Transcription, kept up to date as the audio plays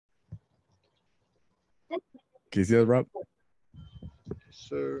Can you see that, Rob?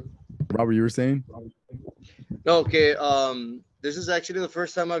 Sir. Robert, you were saying? Okay. This is actually the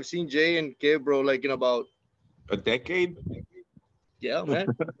first time I've seen Jay and Gabe, bro. Like in about A decade? yeah, man.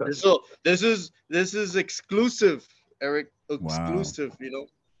 So this is exclusive, Eric. Wow. Exclusive, you know.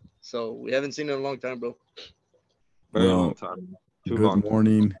 So we haven't seen it in a long time, bro. Very long Well, time. Too good long time.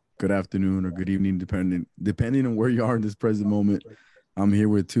 morning, good afternoon, or good evening, depending on where you are in this present moment. I'm here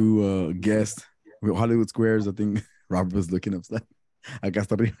with two guests with Hollywood Squares. I think Robert was looking up stuff. I got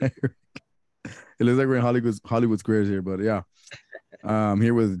started. It looks like we're in Hollywood Squares here, but yeah. I'm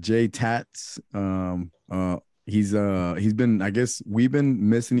here with Jay Tatts. He's been, I guess we've been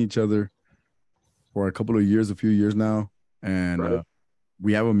missing each other for a couple of years, a few years now. And Right.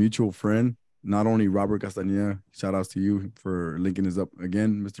 we have a mutual friend, not only Robert Castaneda, shout outs to you for linking us up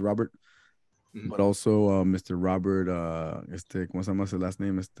again, Mr. Robert, Mhm. but also Mr. Robert, ¿cómo se llama his last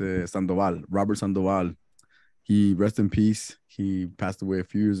name? Sandoval, Robert Sandoval. He, rest in peace. He passed away a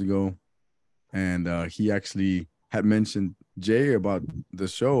few years ago. And he actually had mentioned Jay about the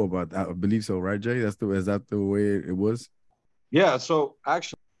show, about that. I believe so, right, Jay? Is that the way it was? Yeah, so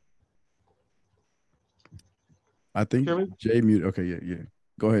actually, I think hear me? Jay muted. Okay, yeah, yeah.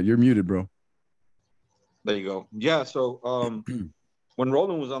 Go ahead. You're muted, bro. There you go. Yeah, so when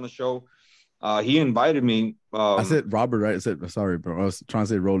Roland was on the show, he invited me. I said Robert, right? I said sorry, bro. I was trying to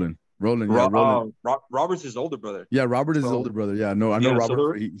say Roland. Roland, yeah, Roland. Robert's his older brother. Yeah, Robert is his So older brother. Yeah, no, I know yeah, so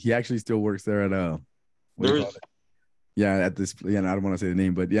Robert. He actually still works there at what do you call there's it? Yeah, at this. Yeah, I don't want to say the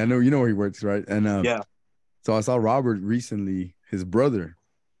name, but yeah, I know you know where he works, right? And yeah, so I saw Robert recently, his brother,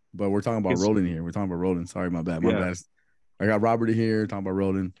 but we're talking about his Roland here. We're talking about Roland. Sorry, my bad. My yeah. bad. I got Robert here talking about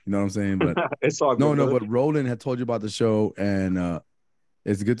Roland. You know what I'm saying? But It's all no, good, no. brother. But Roland had told you about the show, and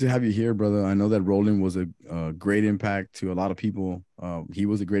it's good to have you here, brother. I know that Roland was a great impact to a lot of people. He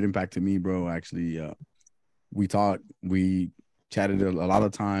was a great impact to me, bro. Actually, we talked, we chatted a lot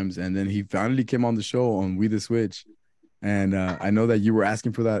of times, and then he finally came on the show on We the Switch. And I know that you were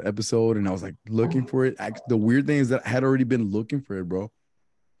asking for that episode, and I was like looking for it. The weird thing is that I had already been looking for it, bro.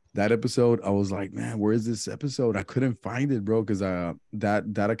 That episode, I was like, man, where is this episode? I couldn't find it, bro, because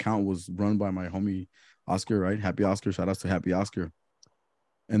that account was run by my homie Oscar, right? Happy Oscar, shout outs to Happy Oscar.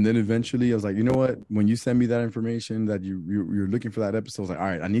 And then eventually, I was like, you know what? When you send me that information that you're looking for that episode, I was like, all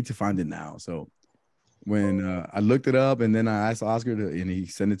right, I need to find it now. So when I looked it up, and then I asked Oscar to, and he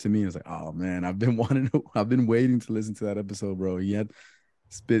sent it to me. I was like, oh man, I've been waiting to listen to that episode, bro. He had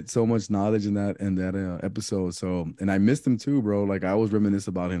spit so much knowledge in that episode. So, and I missed him too, bro. Like I always reminisce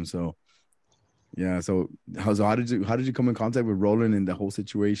about him. So yeah. So how did you come in contact with Roland and the whole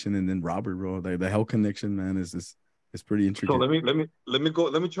situation, and then Robert, bro? Like the hell connection, man, is pretty So intricate. let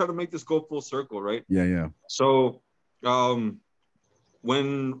me try to make this go full circle, right? Yeah, yeah, So um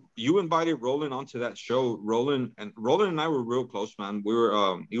when you invited Roland onto that show, Roland and I were real close, man. We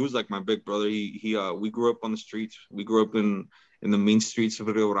were he was like my big brother. He we grew up on the streets. We grew up in the main streets of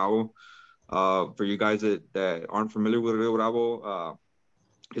Rio Bravo. For you guys that aren't familiar with Rio Bravo,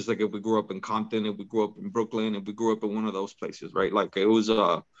 it's like if we grew up in Compton, if we grew up in Brooklyn, if we grew up in one of those places, right? Like it was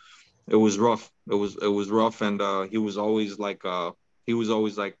rough. It was rough, and he was always like a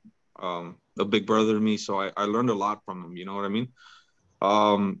big brother to me. So I learned a lot from him. You know what I mean?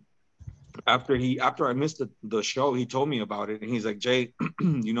 Um, after I missed the show, he told me about it, and he's like, Jay,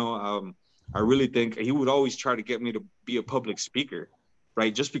 I really think he would always try to get me to be a public speaker,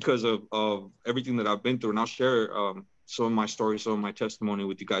 right? Just because of everything that I've been through, and I'll share some of my story, some of my testimony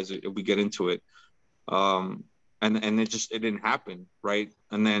with you guys if we get into it. Um, and it didn't happen, right?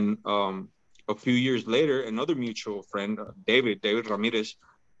 And then a few years later, another mutual friend, David Ramirez,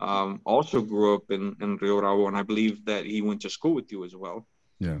 also grew up in Rio Bravo, and I believe that he went to school with you as well.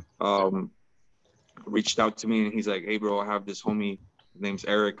 yeah. um, Reached out to me, and he's like, "Hey, bro, I have this homie. His name's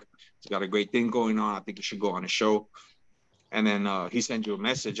Eric. He's got a great thing going on. I think you should go on a show." And then he sent you a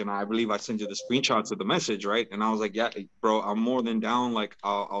message, and I believe I sent you the screenshots of the message, right? And I was like, "Yeah, bro, I'm more than down. Like,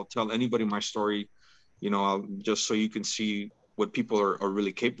 I'll tell anybody my story, just so you can see what people are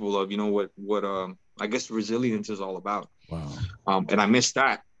really capable of. You know what I guess resilience is all about." Wow. And I missed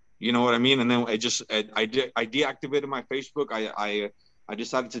that. You know what I mean? And then I deactivated my Facebook. I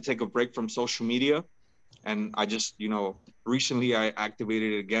decided to take a break from social media, and I just recently I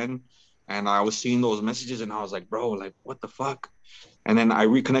activated it again, and I was seeing those messages, and I was like, bro, like what the fuck? And then I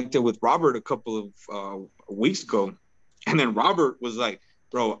reconnected with Robert a couple of weeks ago, and then Robert was like,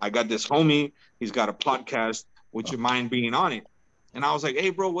 bro, I got this homie. He's got a podcast. Would you mind being on it? And I was like, hey,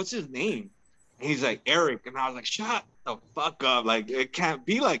 bro, what's his name? And he's like, Eric. And I was like, shut the fuck up. Like, it can't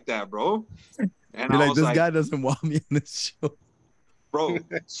be like that, bro. And You're I like, was this like, guy doesn't want me on this show. bro.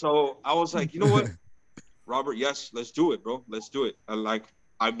 So I was like, you know what? Robert, yes, let's do it, bro. Let's do it. Like,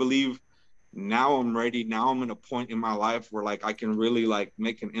 I believe now I'm ready. Now I'm in a point in my life where like I can really like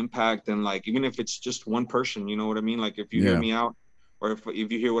make an impact, and like even if it's just one person, you know what I mean? Like if you hear Yeah. me out, or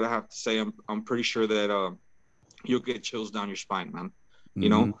if you hear what I have to say, I'm pretty sure that you'll get chills down your spine, man. You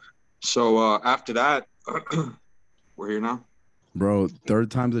Hmm. know. So after that, we're here now. Bro,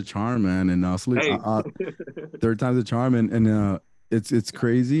 third time's a charm, man. And Hey. third time's a charm, and it's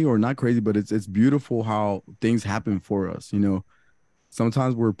crazy, or not crazy, but it's beautiful how things happen for us. You know,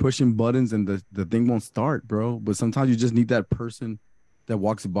 sometimes we're pushing buttons and the thing won't start, bro. But sometimes you just need that person that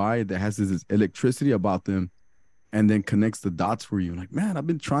walks by that has this electricity about them and then connects the dots for you. Like, man, I've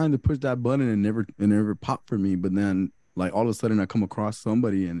been trying to push that button and never popped for me. But then like all of a sudden I come across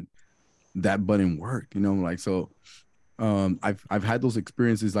somebody and that button worked, you know, like so I've had those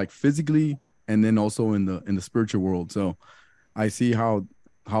experiences like physically and then also in the spiritual world. So I see how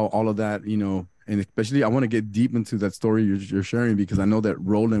all of that, you know, and especially I want to get deep into that story you're sharing because I know that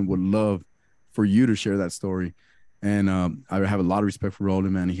Roland would love for you to share that story. And I have a lot of respect for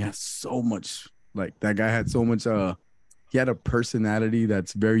Roland, man. He has so much, like that guy had so much he had a personality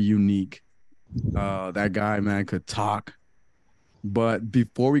that's very unique. That guy, man, could talk. But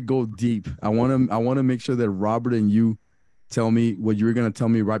before we go deep, I want to make sure that Robert and you tell me what you were gonna tell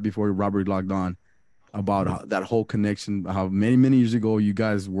me right before Robert logged on about that whole connection, how many years ago you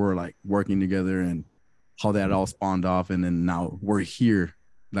guys were like working together and how that all spawned off, and then now we're here,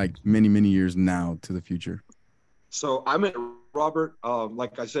 like many years now to the future. So I met Robert.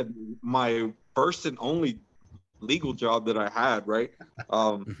 Like I said, my first and only legal job that I had, right?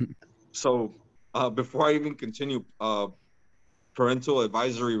 Um, so before I even continue, parental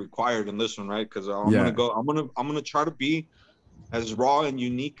advisory required in this one, right? Because Yeah, I'm gonna try to be as raw and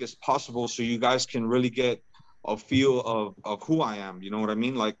unique as possible, so you guys can really get a feel of who I am. You know what I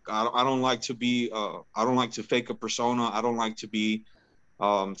mean? Like I don't like to be, I don't like to fake a persona. I don't like to be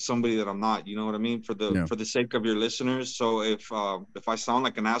somebody that I'm not. You know what I mean? yeah. For the sake of your listeners. So if I sound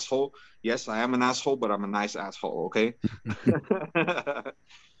like an asshole, yes, I am an asshole, but I'm a nice asshole. Okay.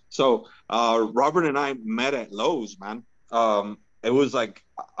 So Robert and I met at Lowe's, man. It was like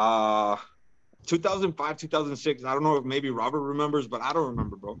 2005, 2006. I don't know if maybe Robert remembers, but I don't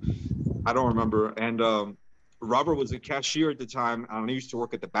remember, bro. I don't remember. And Robert was a cashier at the time, and I used to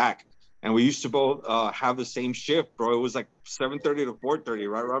work at the back. And we used to both have the same shift, bro. It was like 7:30 to 4:30,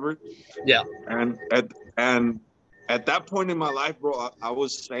 right, Robert? Yeah. And at that point in my life, bro, I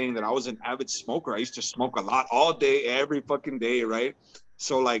was saying that I was an avid smoker. I used to smoke a lot, all day, every fucking day, right?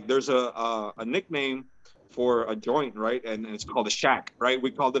 So like, there's a nickname for a joint, right? And it's called a shack, right? We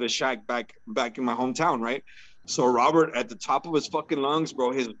called it a shack back in my hometown, right? So Robert, at the top of his fucking lungs,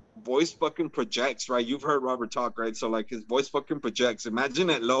 bro, his voice fucking projects, right? You've heard Robert talk, right? So like, his voice fucking projects. Imagine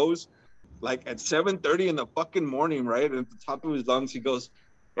at Lowe's, like at 7:30 in the fucking morning, right? And at the top of his lungs, he goes,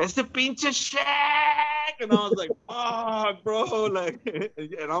 "It's the pinche shack," and I was like, "Fuck, bro!" Like,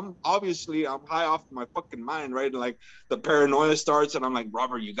 and I'm high off my fucking mind, right? And like the paranoia starts, and I'm like,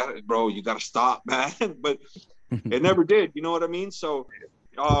 "Robert, you gotta stop, man." But it never did. You know what I mean? So,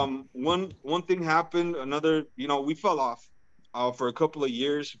 one thing happened, another. You know, we fell off for a couple of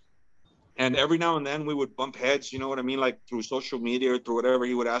years, and every now and then we would bump heads, you know what I mean, like through social media or through whatever.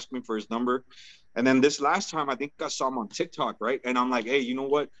 He would ask me for his number, and then this last time I think I saw him on TikTok, right? And I'm like, hey, you know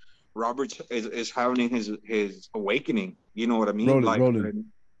what, Robert is having his awakening, you know what I mean, Roland, like, Roland.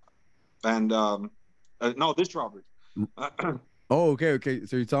 and no, this Robert. Oh, okay.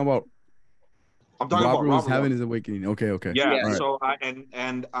 So you're talking about I'm talking about Robert was Robert. having his awakening. Okay. Yeah, All right. Yes. so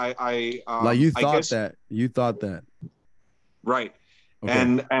Like you I thought guess, that. You thought that. right.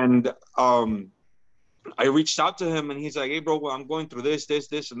 Okay. And I reached out to him, and he's like, hey bro, well, I'm going through this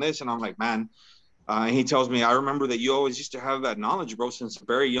and this. And I'm like, man, and he tells me, I remember that you always used to have that knowledge, bro, since a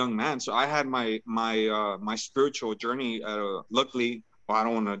very young man. So I had my spiritual journey. Luckily, well, I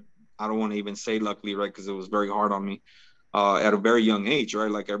don't want to even say luckily, right? Because it was very hard on me at a very young age,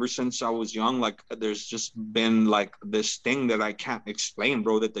 right? Like ever since I was young, like there's just been like this thing that I can't explain,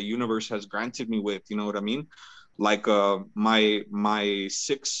 bro, that the universe has granted me with. You know what I mean? Like my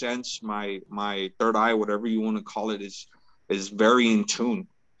sixth sense, my third eye, whatever you want to call it, is very in tune,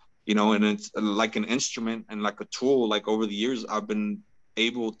 you know, and it's like an instrument and like a tool. Like over the years I've been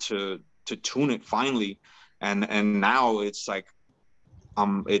able to tune it finally, and now it's like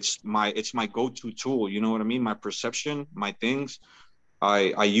it's my go-to tool, you know what I mean? My perception, my things,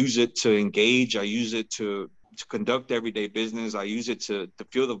 I use it to engage, I use it to conduct everyday business, I use it to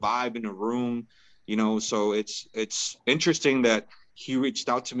feel the vibe in a room, you know. So it's interesting that he reached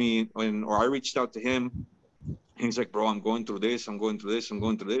out to me, or I reached out to him, he's like, bro, I'm going through this. I'm going through this. I'm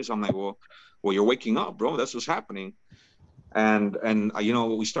going through this. I'm like, well, you're waking up, bro. That's what's happening. And you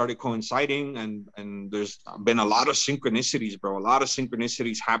know, we started coinciding, and there's been a lot of synchronicities, bro. A lot of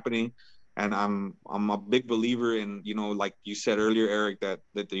synchronicities happening. And I'm a big believer in, you know, like you said earlier, Eric, that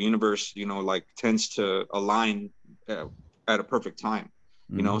the universe, you know, like tends to align at a perfect time,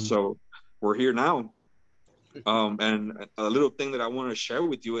 you know. So we're here now. And a little thing that I want to share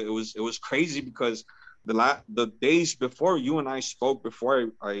with you, it was crazy because the days before you and I spoke,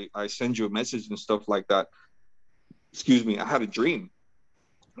 before I send you a message and stuff like that, excuse me, I had a dream,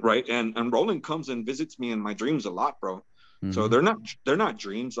 right? And Roland comes and visits me in my dreams a lot, bro. So they're not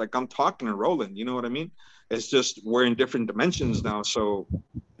dreams. Like, I'm talking to Roland, you know what I mean? It's just we're in different dimensions now. So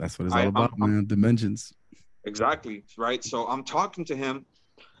that's what it's all about, man. Dimensions. Exactly, right. So I'm talking to him,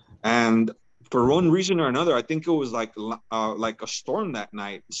 and for one reason or another, I think it was like a storm that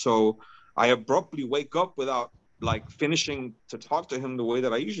night. So I abruptly wake up without like finishing to talk to him the way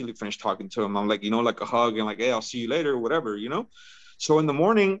that I usually finish talking to him. I'm like, you know, like a hug and like, hey, I'll see you later, whatever, you know. So in the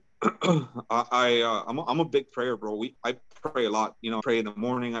morning, I'm a big prayer, bro. I pray a lot, you know. I pray in the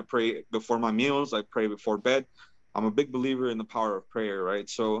morning, I pray before my meals, I pray before bed. I'm a big believer in the power of prayer, right?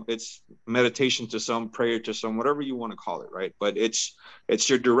 So it's meditation to some, prayer to some, whatever you want to call it, right? But it's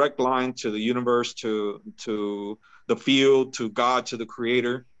your direct line to the universe, to the field, to God, to the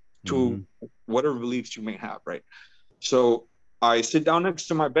creator, to whatever beliefs you may have, right? So I sit down next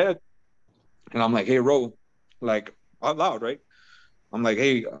to my bed and I'm like, hey, Ro, like out loud, right? I'm like,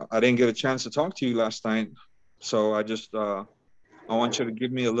 hey, I didn't get a chance to talk to you last night. So I want you to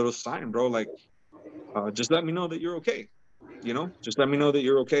give me a little sign, bro. Like, just let me know that you're okay. You know, just let me know that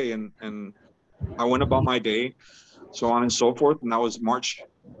you're okay. And I went about my day, so on and so forth. And that was March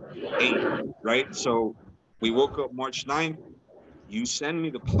 8th, right? So we woke up March 9th. You send me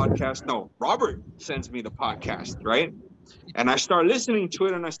the podcast. No, Robert sends me the podcast, right? And I start listening to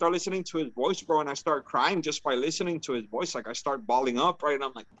it, and I start listening to his voice, bro. And I start crying just by listening to his voice. Like, I start bawling up, right? And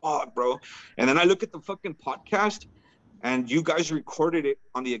I'm like, oh, bro. And then I look at the fucking podcast, and you guys recorded it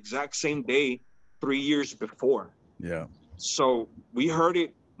on the exact same day 3 years before. Yeah. So we heard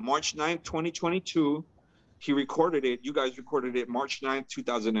it March 9th, 2022. He recorded it. You guys recorded it March 9th,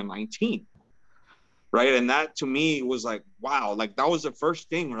 2019. Right. And that to me was like, wow, like that was the first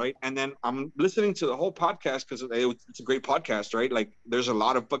thing. Right. And then I'm listening to the whole podcast because it's a great podcast. Right. Like, there's a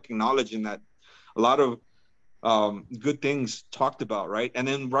lot of fucking knowledge in that, a lot of good things talked about. Right. And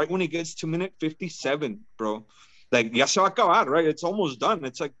then right when it gets to minute 57, bro, like, ya se va a acabar, right? It's almost done.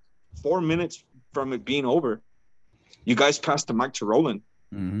 It's like 4 minutes from it being over. You guys pass the mic to Roland.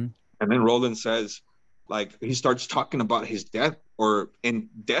 And then Roland says, like, he starts talking about his death, or in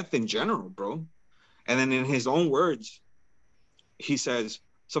death in general, bro. And then in his own words, he says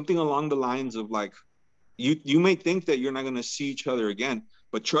something along the lines of like, you may think that you're not going to see each other again,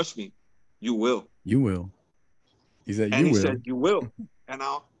 but trust me, you will. You will. He said, and he said, you will. And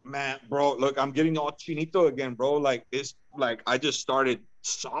man, bro, look, I'm getting all chinito again, bro. Like, it's like I just started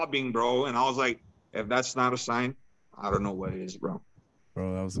sobbing, bro. And I was like, if that's not a sign, I don't know what it is, bro.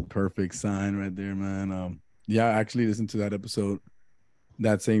 Bro, that was a perfect sign right there, man. Yeah, I actually listened to that episode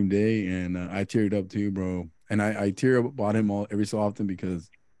that same day, and I teared up too, bro. And I tear up about him every so often because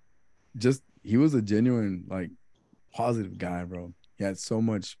just he was a genuine, like, positive guy, bro. He had so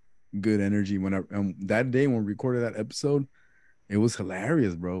much good energy. That day when we recorded that episode, it was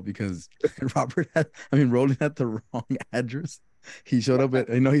hilarious, bro, because Roland had the wrong address. He showed up at,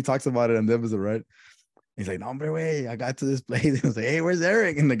 he talks about it on the episode, right? He's like, no, hombre, wait, I got to this place. And I was like, hey, where's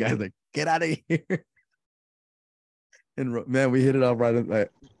Eric? And the guy's like, get out of here. And man, we hit it off right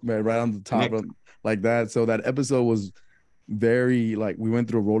on the top of, like that. So that episode was very, like, we went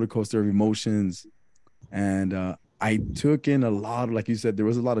through a roller coaster of emotions, and I took in a lot of, like you said, there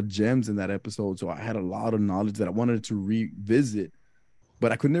was a lot of gems in that episode. So I had a lot of knowledge that I wanted to revisit,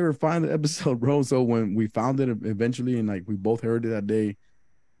 but I could never find the episode, bro. So when we found it eventually, and like we both heard it that day,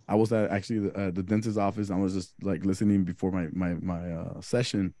 I was at actually the dentist's office. I was just like listening before my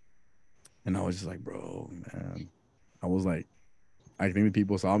session, and I was just like, bro, man, I was like, I think the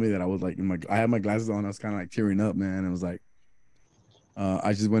people saw me that I was like, I had my glasses on. I was kind of like tearing up, man. It was like,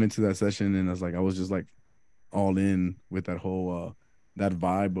 I just went into that session, and I was just like all in with that whole that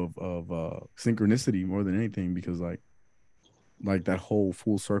vibe of synchronicity more than anything, because like that whole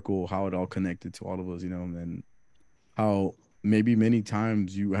full circle, how it all connected to all of us, and how maybe many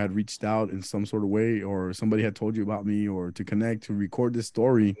times you had reached out in some sort of way, or somebody had told you about me, or to connect, to record this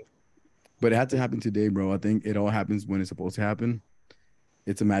story, but it had to happen today, bro. I think it all happens when it's supposed to happen.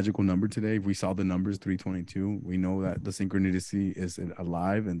 It's a magical number today. If we saw the numbers 322, we know that the synchronicity is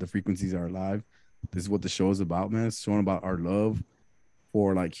alive and the frequencies are alive. this is what the show is about, man. It's showing about our love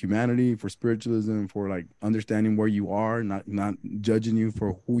for like humanity, for spiritualism, for like understanding where you are, not judging you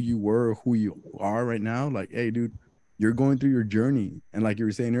for who you were or who you are right now. Like, hey, dude, you're going through your journey, and like you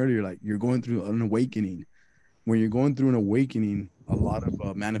were saying earlier, like you're going through an awakening. When you're going through an awakening, a lot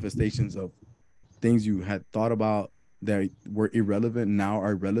of manifestations of things you had thought about that were irrelevant now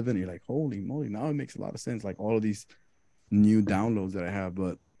are relevant. You're like, holy moly, now it makes a lot of sense. Like all of these new downloads that I have,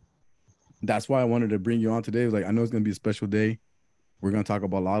 but that's why I wanted to bring you on today. Like, I know it's gonna be a special day. We're gonna talk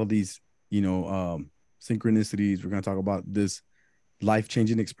about a lot of these, synchronicities. We're gonna talk about this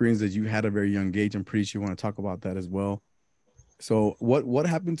life-changing experience that you had at a very young age. I'm pretty sure you want to talk about that as well. So what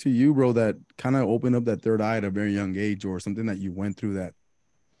happened to you, bro, that kind of opened up that third eye at a very young age, or something that you went through that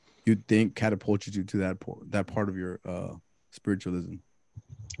you think catapulted you to that part of your spiritualism?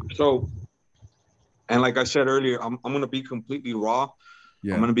 So, and like I said earlier, I'm gonna be completely raw. I'm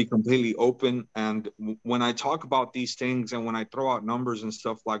Yeah. going to be completely open. And when I talk about these things and when I throw out numbers and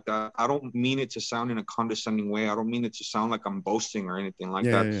stuff like that, I don't mean it to sound in a condescending way. I don't mean it to sound like I'm boasting or anything like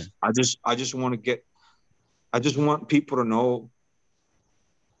that. Yeah. I just want people to know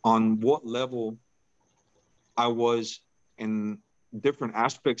on what level I was in different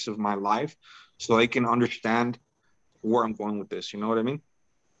aspects of my life so they can understand where I'm going with this. You know what I mean?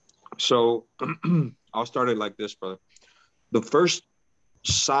 So I'll start it like this, brother. The first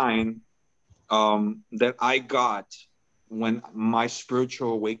sign that I got when my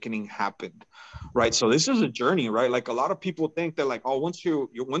spiritual awakening happened, right? So this is a journey, right? Like a lot of people think that like, oh, once you're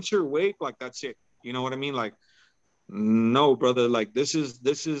awake, like that's it. You know what I mean? Like, no, brother, like this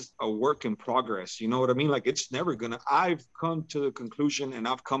is a work in progress. You know what I mean? Like I've come to the conclusion and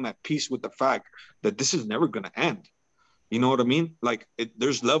I've come at peace with the fact that this is never gonna end. You know what I mean? Like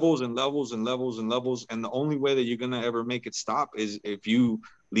there's levels and levels and levels and levels. And the only way that you're going to ever make it stop is if you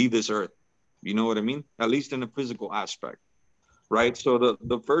leave this earth. You know what I mean? At least in a physical aspect. Right. So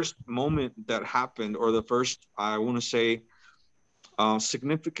the first moment that happened, or the first, I want to say,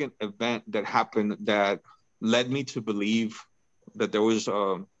 significant event that happened that led me to believe that there was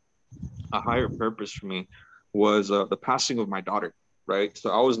a higher purpose for me was the passing of my daughter. Right. So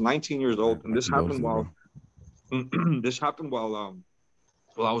I was 19 years old, and My this happened condolences, bro.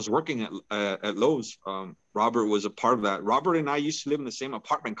 while I was working at Lowe's. Robert was a part of that. Robert and I used to live in the same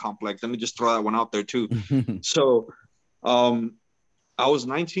apartment complex. Let me just throw that one out there too. So I was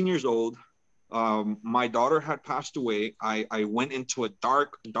 19 years old. My daughter had passed away. I went into a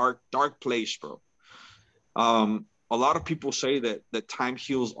dark, dark, dark place, bro. A lot of people say that time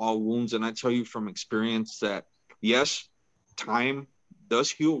heals all wounds, and I tell you from experience that yes, time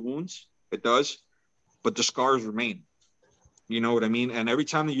does heal wounds. It does, but the scars remain. You know what I mean? And every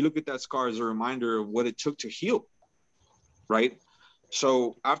time that you look at that scar is a reminder of what it took to heal, right?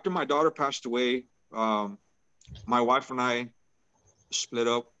 So after my daughter passed away, my wife and I split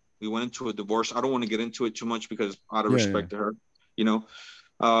up. We went into a divorce. I don't want to get into it too much because out of respect to her, you know.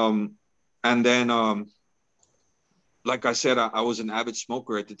 And then, like I said, I was an avid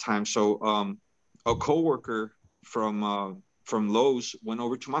smoker at the time. So a coworker from Lowe's went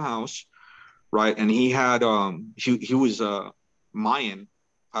over to my house, right? And he had he was Mayan.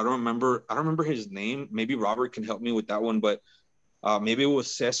 I don't remember his name. Maybe Robert can help me with that one, but maybe it was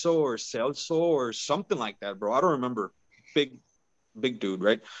Ceso or Celso or something like that, bro. I don't remember. Big dude,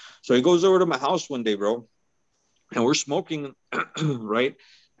 right? So he goes over to my house one day, bro, and we're smoking, right?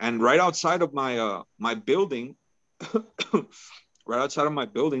 And right outside of my building, right outside of my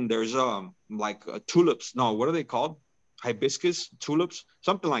building, there's like tulips. No, what are they called? Hibiscus tulips,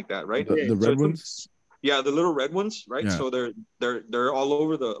 something like that, right? The So red ones? yeah, the little red ones, right? Yeah. So they're all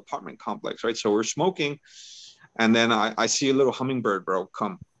over the apartment complex, right? So we're smoking, and then I see a little hummingbird, bro,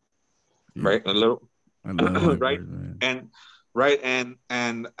 come, Yeah. right? A little, I love right? hummingbirds, man. And right, and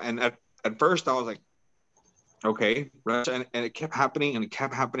at first I was like, okay, right? And it kept happening, and it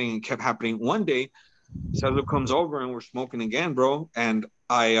kept happening, and kept happening. One day, Cesar comes over, and we're smoking again, bro. And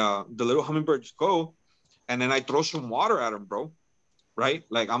the little hummingbirds go, and then I throw some water at him, bro. Right?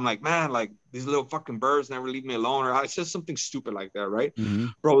 Like, I'm like, man, like these little fucking birds never leave me alone. Or I said something stupid like that, right? Mm-hmm.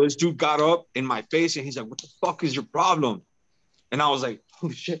 Bro, this dude got up in my face and he's like, what the fuck is your problem? And I was like,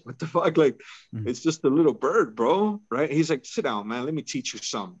 holy shit, what the fuck? Like, it's just a little bird, bro. Right? He's like, sit down, man. Let me teach you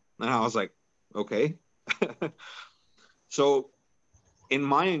some. And I was like, okay. So in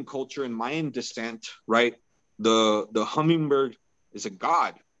Mayan culture, in Mayan descent, right, the hummingbird is a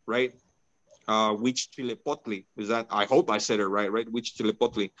god, right? Huichilipotli. Is that? I hope I said it right, right?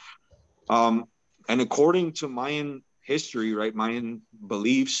 Huichilipotli. And according to Mayan history, right, Mayan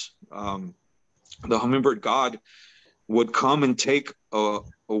beliefs, the hummingbird god would come and take a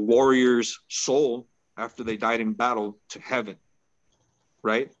warrior's soul after they died in battle to heaven,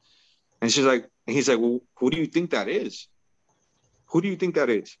 right? And he's like, well, who do you think that is? Who do you think that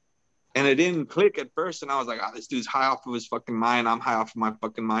is? And it didn't click at first. And I was like, oh, this dude's high off of his fucking mind. I'm high off of my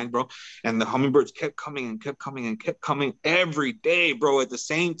fucking mind, bro. And the hummingbirds kept coming and kept coming and kept coming every day, bro, at the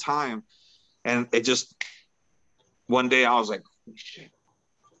same time. And it just, one day I was like, holy shit.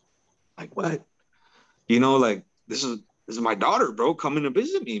 Like, what? You know, like, this is my daughter, bro, coming to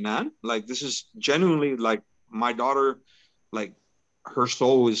visit me, man. Like, this is genuinely like my daughter, like, her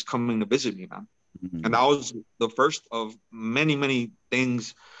soul is coming to visit me, man. Mm-hmm. And that was the first of many, many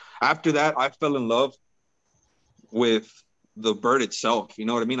things. After that, I fell in love with the bird itself. You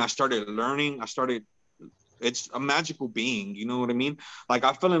know what I mean? I started learning. It's a magical being. You know what I mean? Like,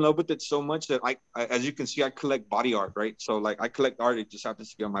 I fell in love with it so much that I as you can see, I collect body art, right? So like, I collect art. It just happens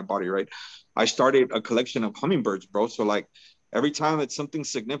to be on my body, right? I started a collection of hummingbirds, bro. So like, every time that something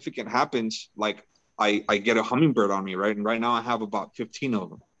significant happens, like I get a hummingbird on me, right? And right now I have about 15 of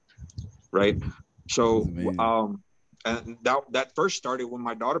them, right? So and that first started when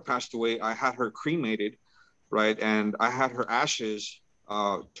my daughter passed away. I had her cremated, right? And I had her ashes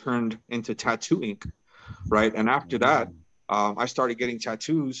turned into tattoo ink, right? And after that, I started getting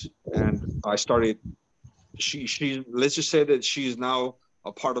tattoos, and I started. She let's just say that she's now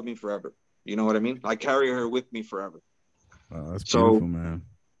a part of me forever. You know what I mean? I carry her with me forever. That's beautiful, man.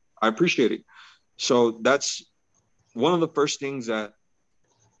 I appreciate it. So that's one of the first things that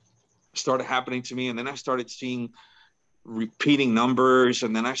started happening to me, and then I started seeing repeating numbers,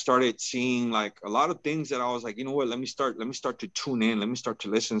 and then I started seeing like a lot of things that I was like, you know what, let me start to tune in, let me start to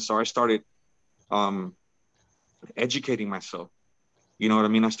listen. So I started educating myself. You know what I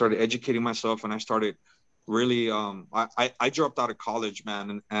mean? I started educating myself, and I started really I dropped out of college,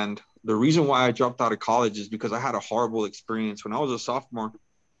 man, and the reason why I dropped out of college is because I had a horrible experience when I was a sophomore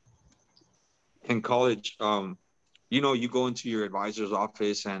in college. You know, you go into your advisor's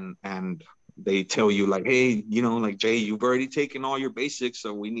office, and they tell you like, hey, you know, like, Jay, you've already taken all your basics,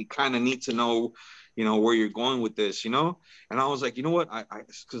 so we kind of need to know, you know, where you're going with this, you know. And I was like, you know what,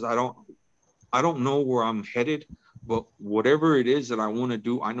 because I don't know where I'm headed, but whatever it is that I want to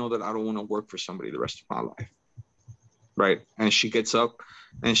do, I know that I don't want to work for somebody the rest of my life, right? And she gets up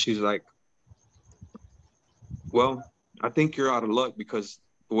and she's like, well, I think you're out of luck, because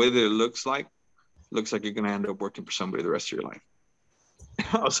the way that it looks like you're gonna end up working for somebody the rest of your life.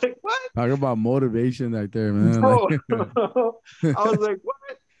 I was like, what? Talk about motivation right there, man. Bro, I was like, what?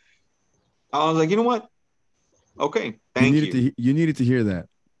 I was like, you know what? Okay, thank you. You needed to hear that.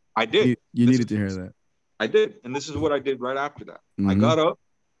 I did. You needed to hear that. I did. And this is what I did right after that. Mm-hmm. I got up,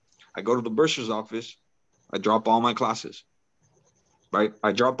 I go to the bursar's office, I drop all my classes, right?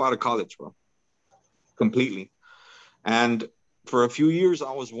 I drop out of college, bro, completely. And for a few years,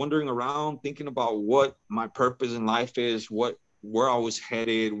 I was wandering around thinking about what my purpose in life is, where I was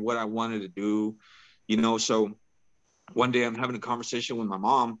headed, what I wanted to do, you know. So one day I'm having a conversation with my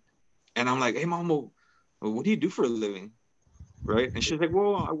mom, and I'm like, hey, Mom, what do you do for a living? Right? And she's like,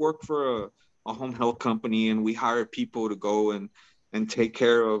 well, I work for a home health company, and we hire people to go and take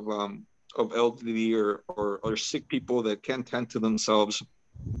care of elderly or sick people that can't tend to themselves.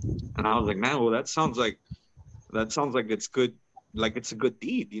 And I was like, man, well, that sounds like it's good, like it's a good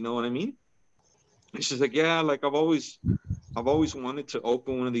deed, you know what I mean? And she's like, yeah, like I've always wanted to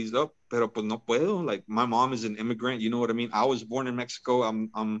open one of these up, pero pues no puedo. Like, my mom is an immigrant, you know what I mean? I was born in Mexico.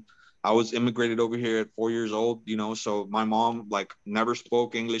 I was immigrated over here at 4 years old, you know, so my mom like never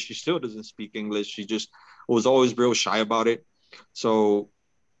spoke English. She still doesn't speak English. She just was always real shy about it. So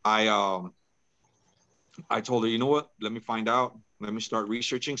I told her, you know what, let me find out. Let me start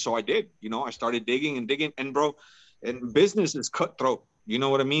researching. So I did, you know, I started digging, and bro, and business is cutthroat. You know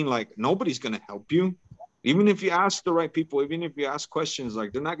what I mean? Like, nobody's going to help you. Even if you ask the right people, even if you ask questions,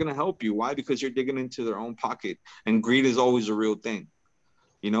 like, they're not going to help you. Why? Because you're digging into their own pocket, and greed is always a real thing.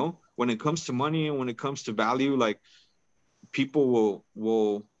 You know, when it comes to money and when it comes to value, like, people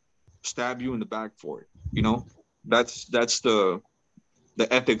will stab you in the back for it. You know, that's the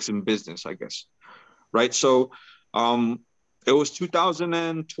ethics in business, I guess. Right. So it was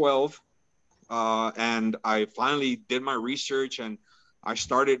 2012, and I finally did my research, and I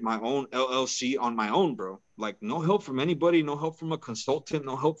started my own LLC on my own, bro. Like, no help from anybody, no help from a consultant,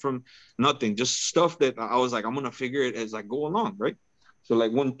 no help from nothing, just stuff that I was like, I'm going to figure it as I go along, right? So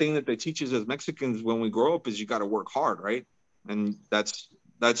like, one thing that they teach us as Mexicans when we grow up is you got to work hard, right? And that's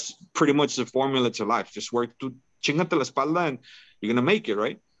pretty much the formula to life. Just work, to chingate la espalda, and you're going to make it,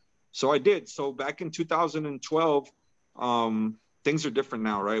 right? So I did. So back in 2012, things are different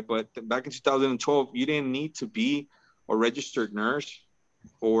now, right? But back in 2012, you didn't need to be a registered nurse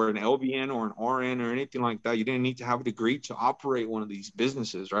or an LVN or an RN or anything like that. You didn't need to have a degree to operate one of these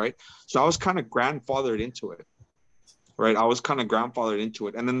businesses, right? So I was kind of grandfathered into it, right? I was kind of grandfathered into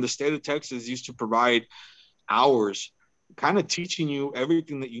it. And then the state of Texas used to provide hours kind of teaching you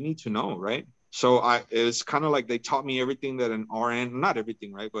everything that you need to know, right? So it's kind of like they taught me everything that an RN, not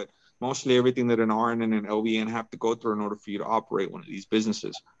everything, right? But mostly everything that an RN and an LVN have to go through in order for you to operate one of these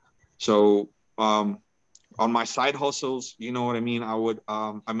businesses. So on my side hustles, you know what I mean?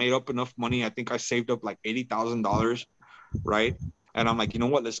 I made up enough money. I think I saved up like $80,000, right? And I'm like, you know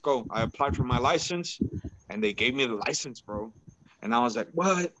what? Let's go. I applied for my license and they gave me the license, bro. And I was like,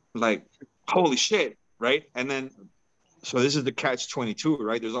 what? Like, holy shit, right? And then, so this is the catch 22,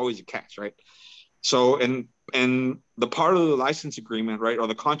 right? There's always a catch, right? So, and the part of the license agreement, right? Or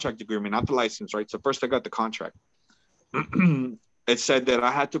the contract agreement, not the license, right? So first I got the contract. It said that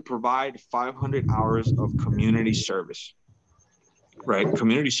I had to provide 500 hours of community service, right?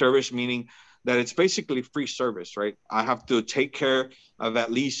 Community service meaning that it's basically free service, right? I have to take care of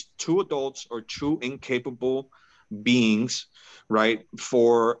at least 2 adults or 2 incapable beings, right?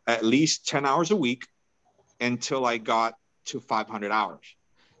 For at least 10 hours a week until I got to 500 hours.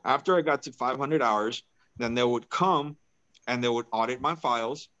 After I got to 500 hours, then they would come and they would audit my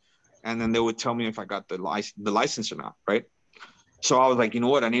files, and then they would tell me if I got the license or not, right? So I was like, you know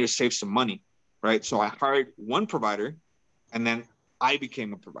what? I need to save some money, right? So I hired one provider, and then I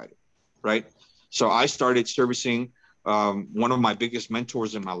became a provider, right? So I started servicing one of my biggest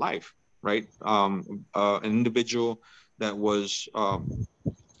mentors in my life, right? An individual that was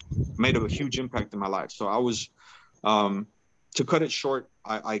made a huge impact in my life. So I was, to cut it short,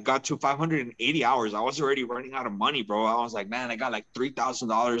 I got to 580 hours. I was already running out of money, bro. I was like, man, I got like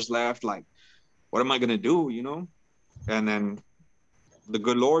 $3,000 left. Like, what am I going to do, you know? And then the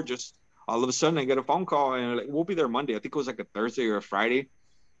good Lord just, all of a sudden I get a phone call and like, we'll be there Monday. I think it was like a Thursday or a Friday.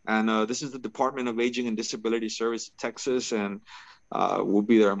 And this is the Department of Aging and Disability Service, Texas. And we'll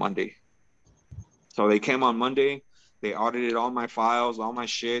be there Monday. So they came on Monday. They audited all my files, all my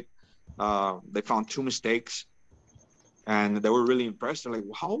shit. They found 2 mistakes. And they were really impressed. They're like,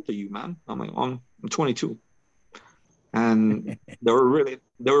 well, how old are you, man? I'm like, I'm 22. And they were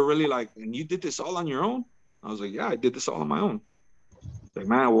really like, and you did this all on your own? I was like, yeah, I did this all on my own. Like,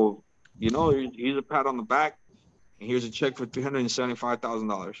 man, well, you know, here's a pat on the back, and here's a check for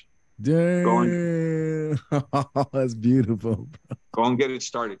 $375,000. Damn, that's beautiful, bro. Go and get it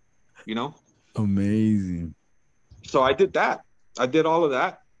started, you know? Amazing. So I did that. I did all of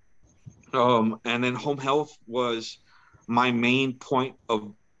that. And then home health was my main point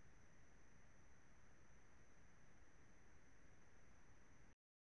of.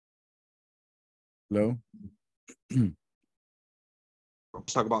 Hello?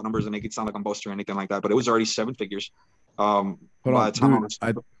 Let's talk about numbers and make it sound like I'm boasting or anything like that, but it was already 7 figures. Hold By on, the time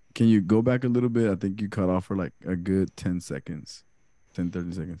dude. Can you go back a little bit? I think you cut off for like a good 10 seconds, 10,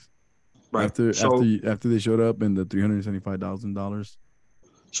 30 seconds. Right. After they showed up and the $375,000.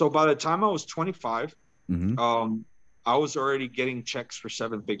 So by the time I was 25, Mm-hmm. I was already getting checks for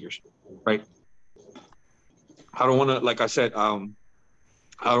 7 figures, right? I don't want to, like I said, I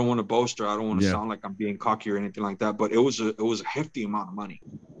don't want to boast or I don't want to Yeah. sound like I'm being cocky or anything like that, but it was a hefty amount of money.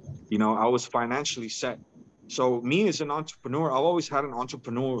 You know, I was financially set. So me as an entrepreneur, I've always had an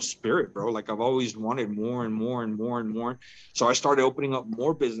entrepreneurial spirit, bro. Like I've always wanted more and more and more and more. So I started opening up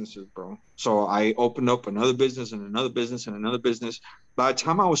more businesses, bro. So I opened up another business and another business and another business. By the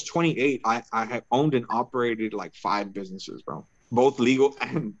time I was 28, I had owned and operated like 5 businesses, bro, both legal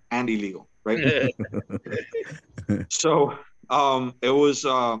and illegal, right? So it was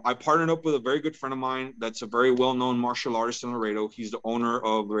I partnered up with a very good friend of mine that's a very well-known martial artist in Laredo. He's the owner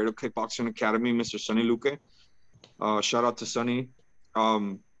of Laredo Kickboxing Academy, Mr. Sonny Luque. Shout out to Sonny.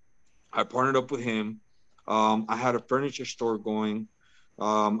 I partnered up with him. I had a furniture store going.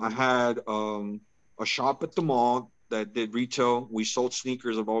 I had a shop at the mall that did retail. We sold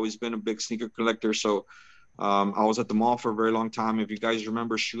sneakers. I've always been a big sneaker collector. So I was at the mall for a very long time. If you guys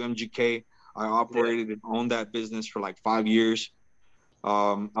remember Shoe MGK, I operated and owned that business for like 5 years.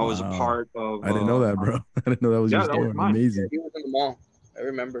 I was a Wow. part of. I didn't know that, bro. I didn't know that was your Yeah, that was store. mine. Yeah, Amazing. he was in the mall. I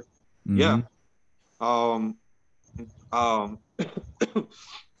remember. Yeah. Mm-hmm. Um,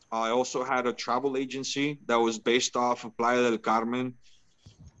 I also had a travel agency that was based off of Playa del Carmen,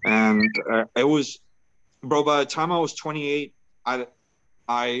 and it was, bro. By the time I was 28, I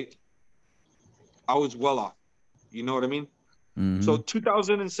I I was well off. You know what I mean? So Mm-hmm.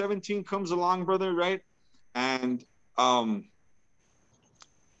 2017 comes along, brother, right? And um,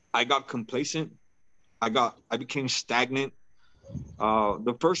 I got complacent. I became stagnant.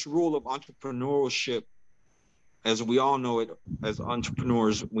 The first rule of entrepreneurship as we all know it, as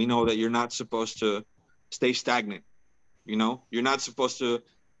entrepreneurs, we know that you're not supposed to stay stagnant. You know, you're not supposed to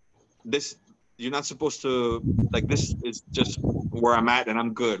this. You're not supposed to like this is just where I'm at and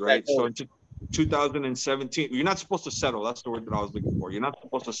I'm good, right? So in 2017, you're not supposed to settle. That's the word that I was looking for. You're not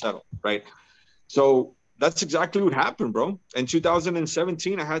supposed to settle, right? So that's exactly what happened, bro. In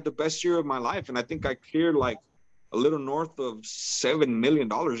 2017, I had the best year of my life, and I think I cleared like a little north of $7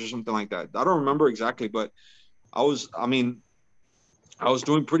 million or something like that. I don't remember exactly, but I mean, I was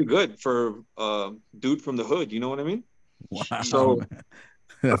doing pretty good for a dude from the hood. You know what I mean? Wow, So, man.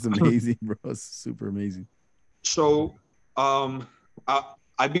 That's amazing, bro. It's super amazing. so um, I,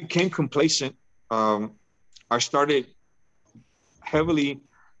 I became complacent. Um, I started heavily,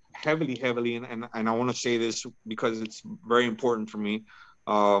 heavily, and I want to say this because it's very important for me.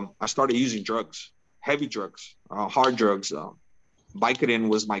 I started using drugs, heavy drugs, hard drugs. Vicodin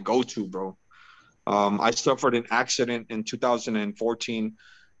was my go-to, bro. I suffered an accident in 2014.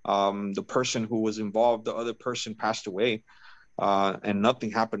 The person who was involved, the other person passed away, and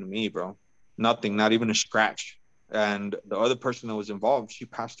nothing happened to me, bro. Nothing, not even a scratch. And the other person that was involved, she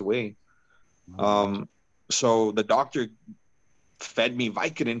passed away. Um, so the doctor fed me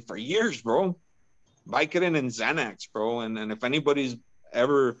Vicodin for years, bro. Vicodin and Xanax, bro. And if anybody's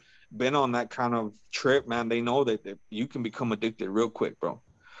ever been on that kind of trip, man, they know that you can become addicted real quick, bro.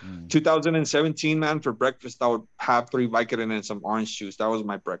 2017, man, for breakfast, I would have 3 Vicodin and some orange juice. That was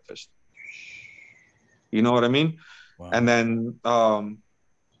my breakfast. You know what I mean? Wow. And then,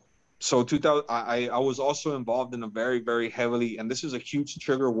 so 2000, I was also involved in a very, very heavily, and this is a huge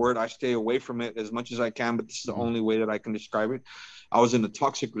trigger word. I stay away from it as much as I can, but this is the only way that I can describe it. I was in a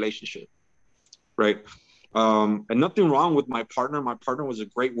toxic relationship, right? And nothing wrong with my partner. My partner was a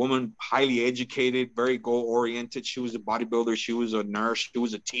great woman, highly educated, very goal oriented. She was a bodybuilder. She was a nurse. She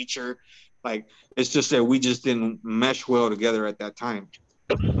was a teacher. Like, it's just that we just didn't mesh well together at that time.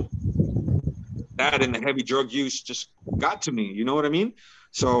 That and the heavy drug use just got to me. You know what I mean?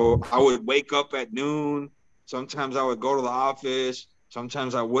 So I would wake up at noon. Sometimes I would go to the office.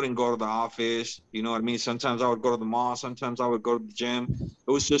 Sometimes I wouldn't go to the office. You know what I mean? Sometimes I would go to the mall. Sometimes I would go to the gym.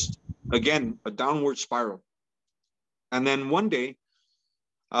 It was just, again, a downward spiral. And then one day,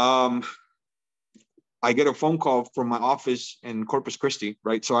 um, I get a phone call from my office in Corpus Christi,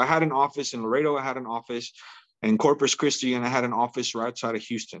 right? So I had an office in Laredo, I had an office in Corpus Christi, and I had an office right outside of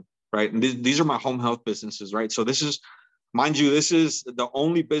Houston, right? And these are my home health businesses, right? So this is, mind you, this is the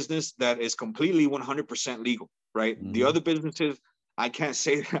only business that is completely 100% legal, right? The other businesses, I can't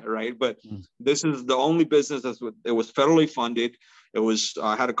say that, right? But this is the only business it was federally funded. It was,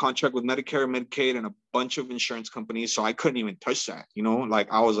 I had a contract with Medicare, Medicaid, and a bunch of insurance companies. So I couldn't even touch that, you know,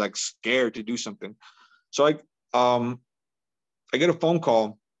 like I was like scared to do something. So I get a phone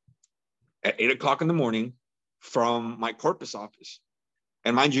call at 8 o'clock in the morning from my Corpus office.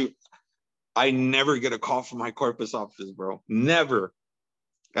 And mind you, I never get a call from my Corpus office, bro. Never.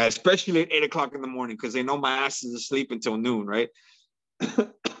 Especially at 8 o'clock in the morning, because they know my ass is asleep until noon, right?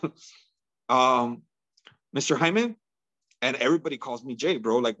 Mr. Hyman, and everybody calls me Jay,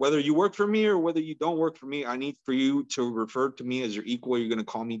 bro. Like, whether you work for me or whether you don't work for me, I need for you to refer to me as your equal. You're gonna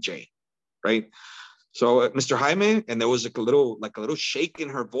call me Jay, right? So Mr. Jaime, and there was like a little shake in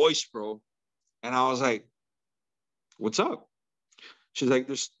her voice, bro. And I was like, "What's up?" She's like,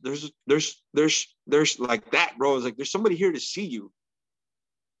 "There's like that, bro." I was like, "There's somebody here to see you."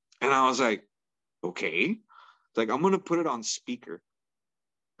 And I was like, "Okay." It's like, "I'm gonna put it on speaker."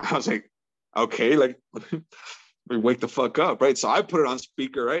 I was like, "Okay," like, wake the fuck up, right? So I put it on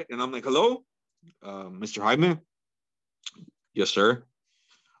speaker, right? And I'm like, "Hello, Mr. Jaime." "Yes, sir."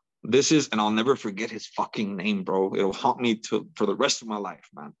 This is, and I'll never forget his fucking name, bro. It'll haunt me for the rest of my life,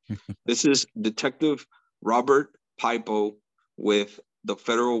 man. This is Detective Robert Pipo with the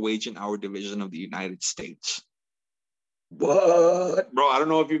Federal Wage and Hour Division of the United States. What? Bro, I don't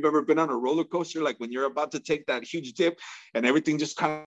know if you've ever been on a roller coaster, like when you're about to take that huge dip and everything just kind